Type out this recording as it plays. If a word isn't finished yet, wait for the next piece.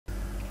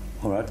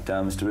All right,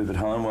 Mr. Rupert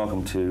Hine,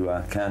 welcome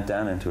to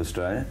Countdown into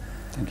Australia.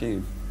 Thank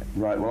you.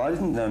 Right, well, I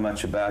didn't know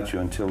much about you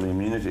until the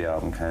Immunity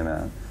album came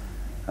out,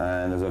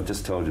 and as I've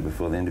just told you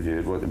before the interview,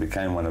 it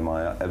became one of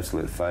my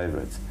absolute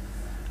favourites.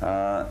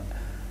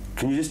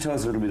 Can you just tell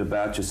us a little bit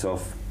about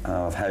yourself,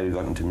 of how you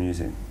got into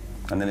music,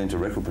 and then into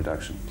record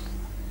production?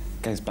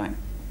 It goes back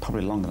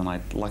probably longer than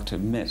I'd like to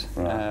admit,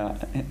 right.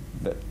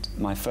 But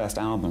my first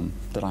album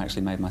that I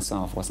actually made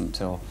myself wasn't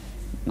until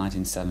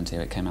 1970,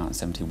 it came out in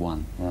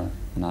 71, right.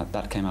 And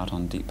that came out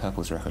on Deep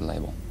Purple's record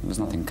label. It was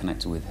nothing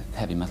connected with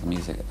heavy metal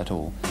music at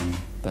all,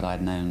 but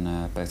I'd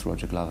known both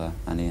Roger Glover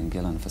and Ian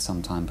Gillan for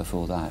some time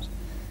before that,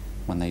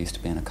 when they used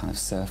to be in a kind of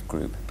surf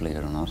group, believe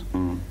it or not.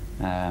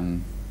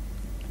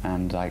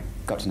 And I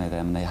got to know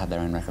them, and they had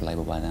their own record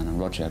label by then, and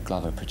Roger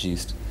Glover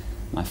produced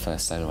my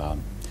first solo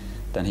album.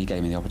 Then he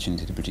gave me the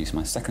opportunity to produce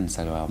my second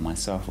solo album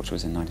myself, which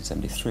was in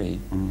 1973.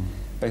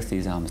 Both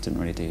these albums didn't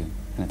really do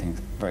anything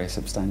very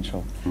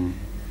substantial.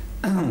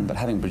 But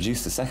having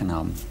produced the second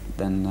album,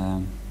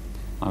 then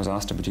I was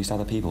asked to produce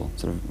other people,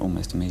 sort of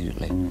almost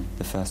immediately.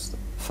 The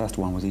first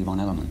one was Yvonne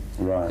Elliman,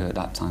 right. who at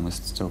that time was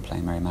still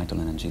playing Mary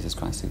Magdalene and Jesus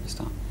Christ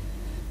Superstar.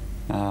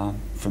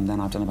 From then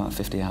I've done about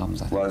 50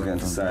 albums, I think. Well, I was going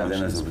to say,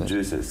 then as a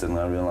producer,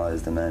 suddenly I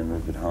realised the name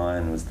Rupert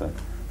Hine was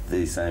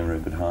the same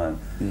Rupert Hine.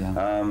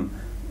 Yeah.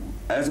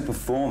 As a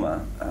performer,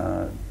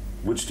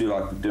 which do you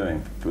like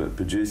doing,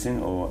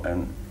 producing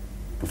and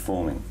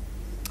performing?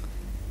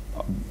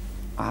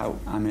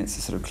 I mean, it's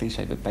a sort of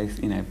cliche, but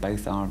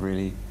both are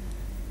really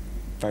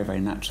very,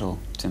 very natural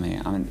to me.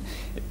 I mean,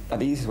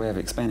 the easiest way of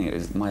explaining it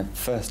is my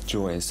first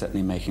joy is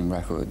certainly making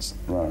records,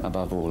 right.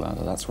 Above all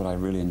other. That's what I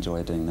really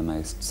enjoy doing the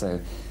most.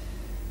 So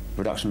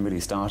production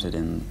really started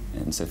in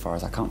so far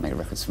as I can't make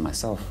records for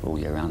myself all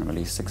year round and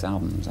release 6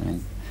 albums. I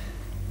mean,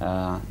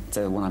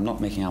 so when I'm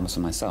not making albums for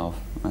myself,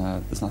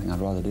 there's nothing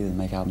I'd rather do than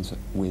make albums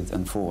with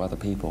and for other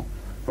people.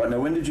 Right, now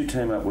when did you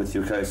team up with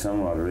your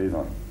co-songwriter,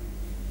 Yvonne?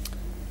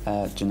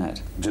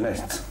 Jeanette.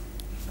 Jeanette.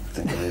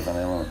 Think of Yvonne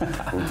Elliman.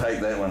 We'll take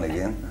that one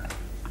again.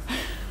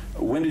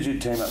 When did you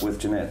team up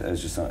with Jeanette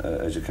as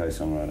your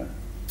co-songwriter?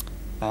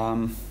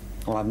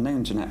 Well, I've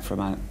known Jeanette for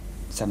about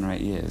 7 or 8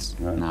 years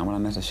now. When I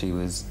met her, she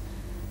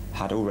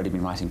had already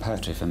been writing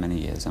poetry for many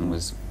years and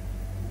was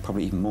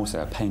probably even more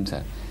so a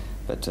painter,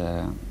 but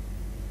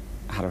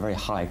had a very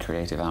high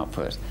creative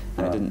output,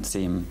 and it didn't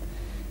seem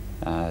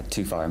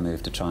too far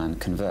removed to try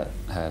and convert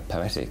her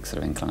poetic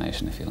sort of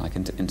inclination, if you like,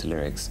 into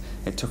lyrics.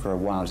 It took her a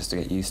while just to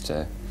get used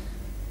to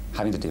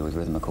having to deal with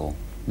rhythmical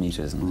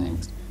meters and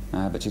things.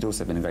 But she'd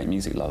also been a great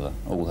music lover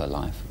all her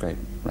life, a great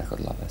record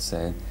lover.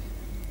 So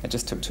it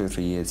just took 2 or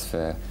 3 years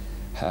for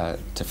her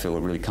to feel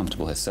really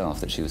comfortable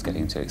herself that she was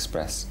getting to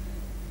express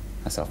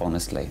herself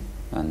honestly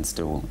and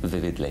still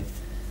vividly.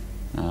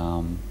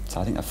 So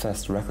I think the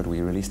first record we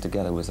released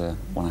together was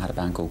one I had a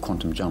band called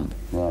Quantum Jump,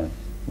 right.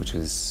 Which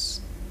was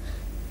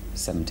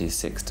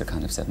 76 to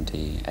kind of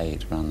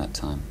 78, around that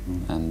time.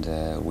 And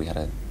we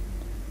had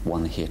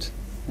one hit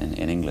in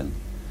England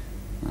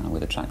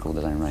with a track called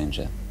The Lone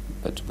Ranger.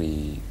 But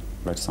we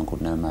wrote a song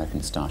called No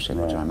American Starship,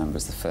 which I remember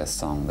was the first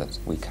song that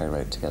we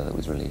co-wrote together that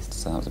was released.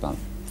 So that was about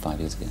 5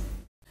 years ago.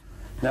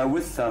 Now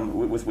with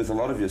a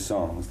lot of your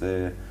songs,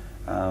 the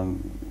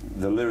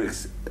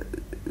lyrics,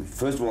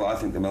 first of all, I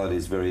think the melody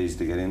is very easy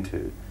to get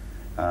into,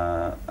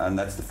 and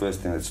that's the first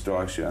thing that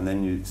strikes you, and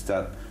then you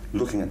start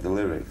looking at the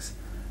lyrics,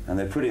 and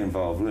they're pretty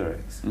involved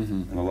lyrics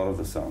in a lot of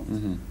the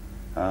songs.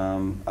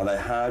 Are they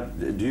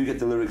hard? Do you get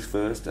the lyrics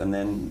first and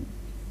then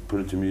put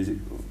it to music?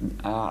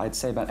 I'd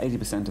say about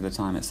 80% of the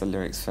time it's the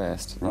lyrics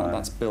first. Right.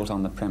 That's built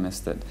on the premise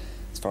that,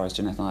 as far as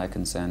Jeanette and I are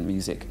concerned,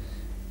 music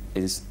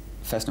is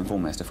first and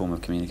foremost a form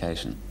of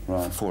communication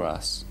for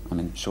us. I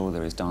mean, sure,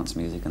 there is dance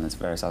music and there's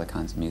various other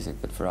kinds of music,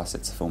 but for us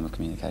it's a form of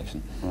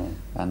communication.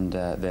 And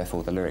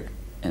therefore the lyric,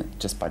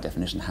 just by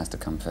definition, has to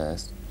come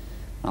first.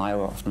 And I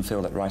often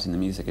feel that writing the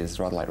music is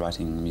rather like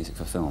writing the music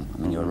for film. I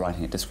mean, you're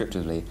writing it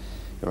descriptively,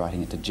 you're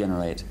writing it to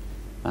generate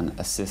and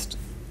assist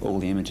all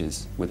the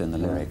images within the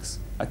lyrics.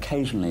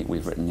 Occasionally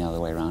we've written the other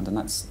way around, and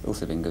that's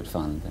also been good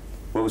fun. But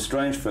well, it was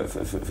strange for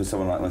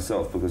someone like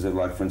myself, because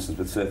like, for instance,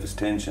 with Surface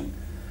Tension,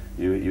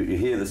 you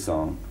hear the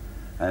song,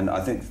 and I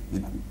think,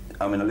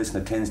 a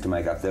listener tends to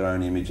make up their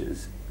own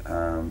images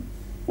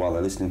while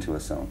they're listening to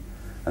a song.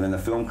 And then the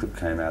film clip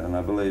came out, and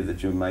I believe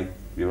that you make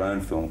your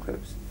own film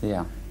clips.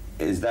 Yeah.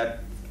 Is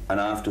that an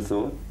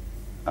afterthought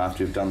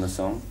after you've done the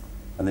song,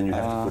 and then you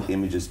have to put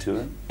images to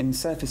it? In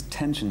Surface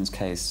Tension's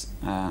case,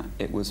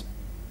 it was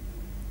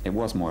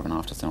more of an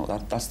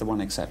afterthought. That's the one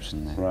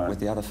exception there. Right. With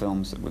the other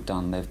films that we've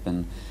done, they've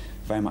been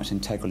very much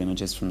integral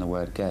images from the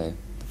word go.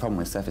 The problem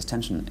with Surface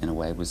Tension, in a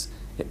way, was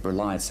it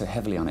relied so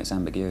heavily on its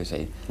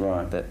ambiguity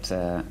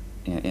that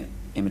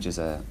images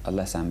are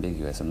less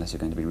ambiguous unless you're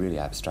going to be really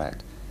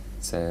abstract.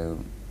 So,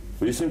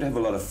 well, you seem to have a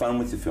lot of fun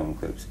with your film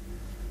clips,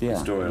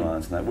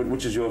 storylines and that.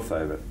 Which is your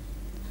favourite?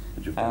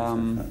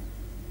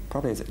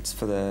 Probably it's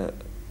for the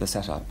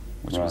setup,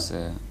 which was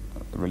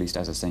released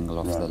as a single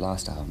off the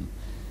last album.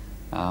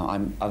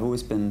 I've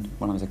always been,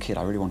 when I was a kid,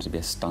 I really wanted to be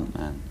a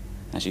stuntman.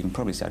 As you can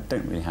probably see, I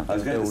don't really have the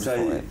build I was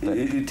going to for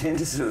say, it. you tend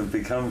to sort of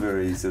become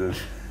very sort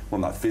of, well,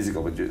 not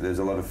physical, but there's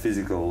a lot of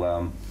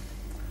physical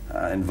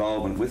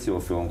involvement with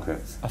your film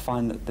clips. I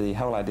find that the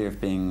whole idea of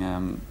being,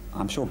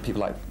 I'm sure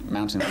people like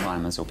mountain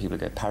climbers or people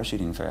who go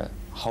parachuting for a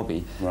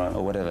hobby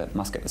or whatever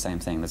must get the same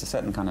thing. There's a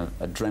certain kind of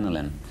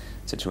adrenaline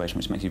situation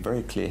which makes you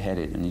very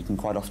clear-headed, and you can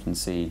quite often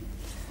see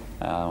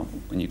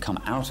when you come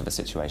out of a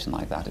situation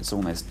like that, it's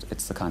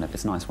the kind of,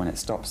 it's nice when it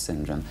stops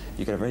syndrome.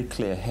 You get a very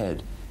clear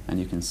head, and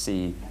you can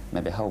see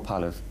maybe a whole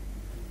pile of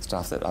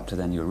stuff that up to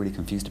then you were really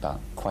confused about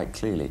quite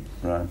clearly.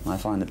 Right. And I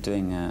find that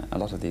doing a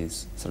lot of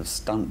these sort of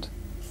stunt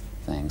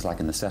things, like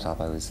in the setup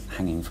I was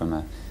hanging from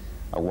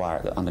a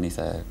wire underneath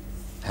a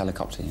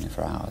helicopter, you know,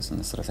 for hours and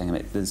this sort of thing. I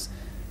mean, there's,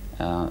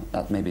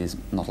 that maybe is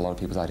not a lot of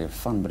people's idea of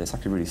fun, but it's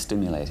actually really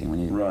stimulating when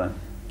you... Right.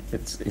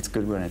 It's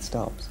good when it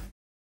stops.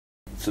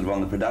 Sort of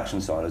on the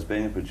production side, as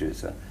being a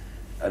producer,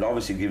 it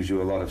obviously gives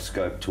you a lot of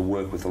scope to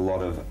work with a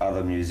lot of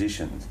other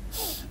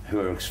musicians who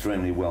are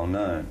extremely well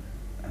known.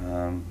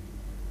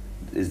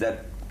 Is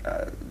that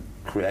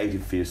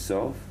creative for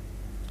yourself?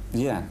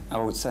 Yeah,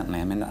 oh,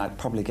 certainly. I mean, I'd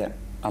probably get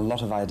a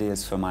lot of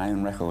ideas for my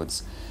own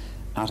records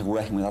out of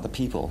working with other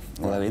people,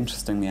 although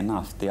interestingly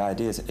enough, the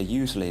ideas are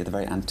usually the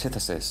very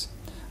antithesis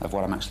of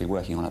what I'm actually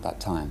working on at that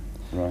time.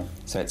 Right.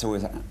 So it's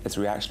always, it's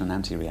reaction and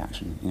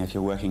anti-reaction. You know, if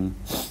you're working,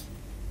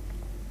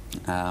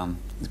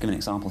 let's give an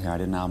example here. I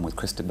did an album with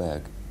Chris de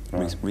Burgh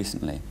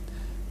recently.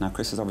 Now,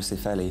 Chris is obviously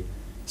fairly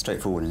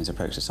straightforward in his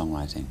approach to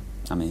songwriting.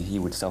 I mean, he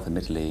would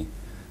self-admittedly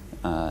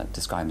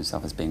describe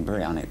himself as being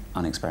very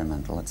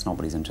unexperimental. It's not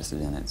what he's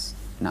interested in. It's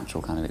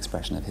natural kind of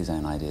expression of his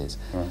own ideas.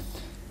 Right.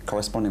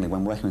 Correspondingly,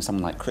 when working with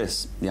someone like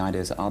Chris, the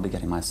ideas that I'll be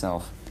getting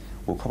myself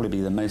will probably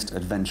be the most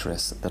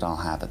adventurous that I'll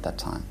have at that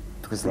time,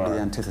 because they'll be the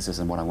antithesis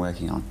of what I'm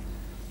working on.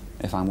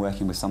 If I'm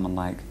working with someone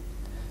like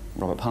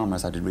Robert Palmer,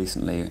 as I did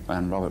recently,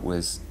 and Robert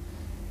was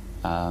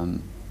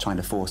trying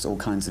to force all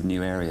kinds of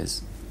new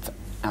areas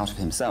out of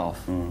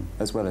himself,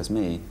 as well as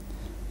me,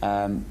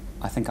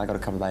 I think I got a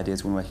couple of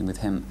ideas when working with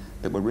him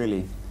that were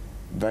really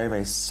very,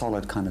 very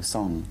solid kind of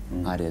song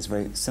ideas,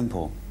 very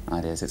simple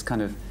ideas. It's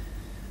kind of,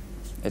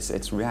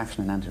 it's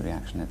reaction and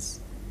anti-reaction. It's,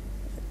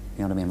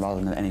 you know what I mean,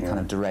 rather than any kind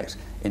of direct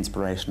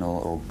inspirational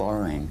or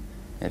borrowing,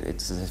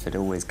 it's as if it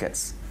always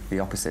gets the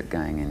opposite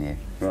going in you.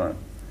 Right.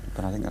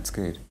 But I think that's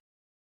good.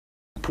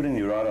 Putting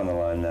you right on the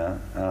line now,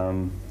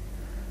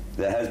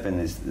 there has been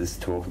this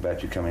talk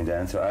about you coming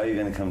down, so are you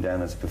going to come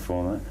down as a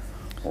performer?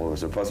 Or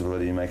is there a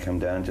possibility you may come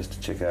down just to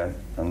check out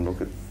and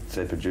look at,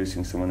 say,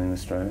 producing someone in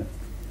Australia?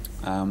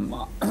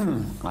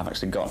 I've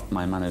actually got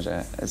my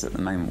manager is at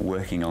the moment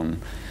working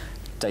on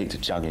date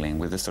juggling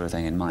with this sort of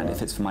thing in mind. Right.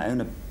 If it's for my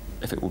own,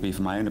 if it will be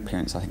for my own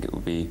appearance, I think it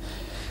will be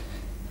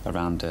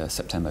around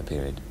September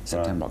period,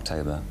 September,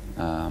 October.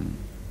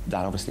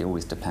 That obviously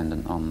always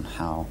dependent on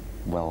how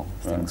well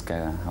things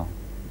go. How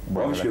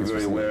well obviously you're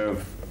very aware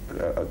of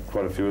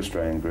quite a few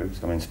Australian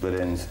groups. I mean, Split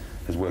Enz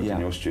has worked in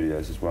your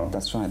studios as well.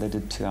 That's right. They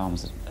did 2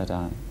 albums at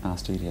our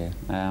studio.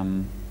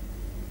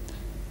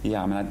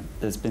 Yeah, I mean,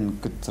 there's been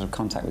good sort of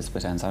contact with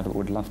Split Enz. I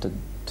would love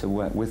to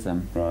work with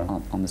them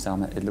on this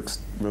album. It looks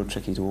real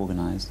tricky to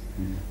organise.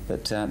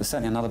 But there's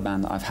certainly another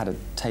band that I've had a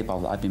tape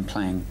of that I've been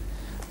playing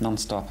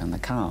non-stop in the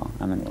car.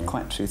 I mean,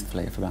 quite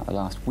truthfully, for about the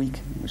last week,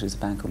 which is a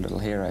band called Little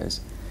Heroes,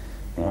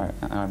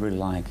 I really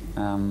like.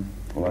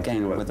 Well,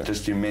 again,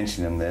 just you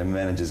mention them, their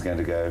manager's going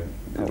to go,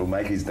 it'll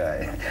make his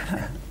day.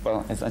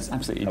 Well, it's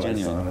absolutely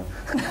genuine.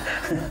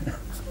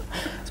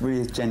 It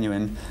really is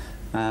genuine.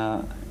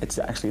 It's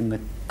actually in the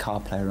car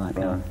play right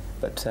now.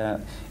 But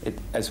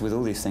as with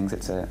all these things,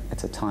 it's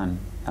a time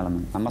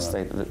element. I must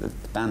say that the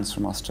bands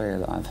from Australia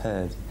that I've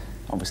heard,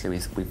 obviously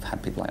we've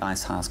had people like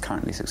Icehouse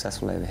currently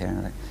successful over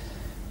here,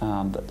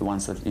 but the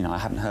ones that I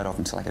hadn't heard of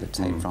until I get a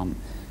tape from,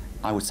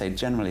 I would say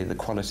generally the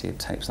quality of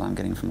tapes that I'm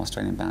getting from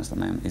Australian bands at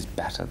the moment is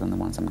better than the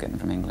ones I'm getting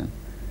from England.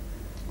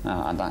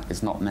 And that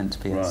is not meant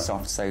to be a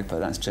soft soaper.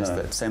 That's just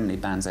that so many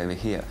bands over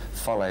here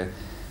follow,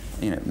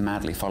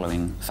 madly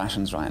following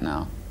fashions right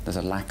now. There's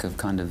a lack of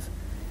kind of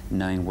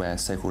knowing where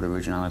so-called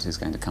originality is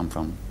going to come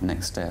from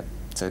next step.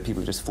 So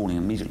people are just falling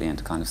immediately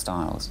into kind of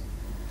styles.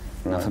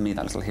 Now for me,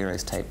 that Little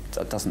Heroes tape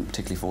doesn't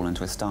particularly fall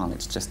into a style.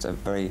 It's just a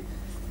very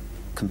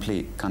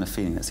complete kind of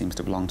feeling that seems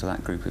to belong to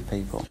that group of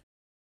people.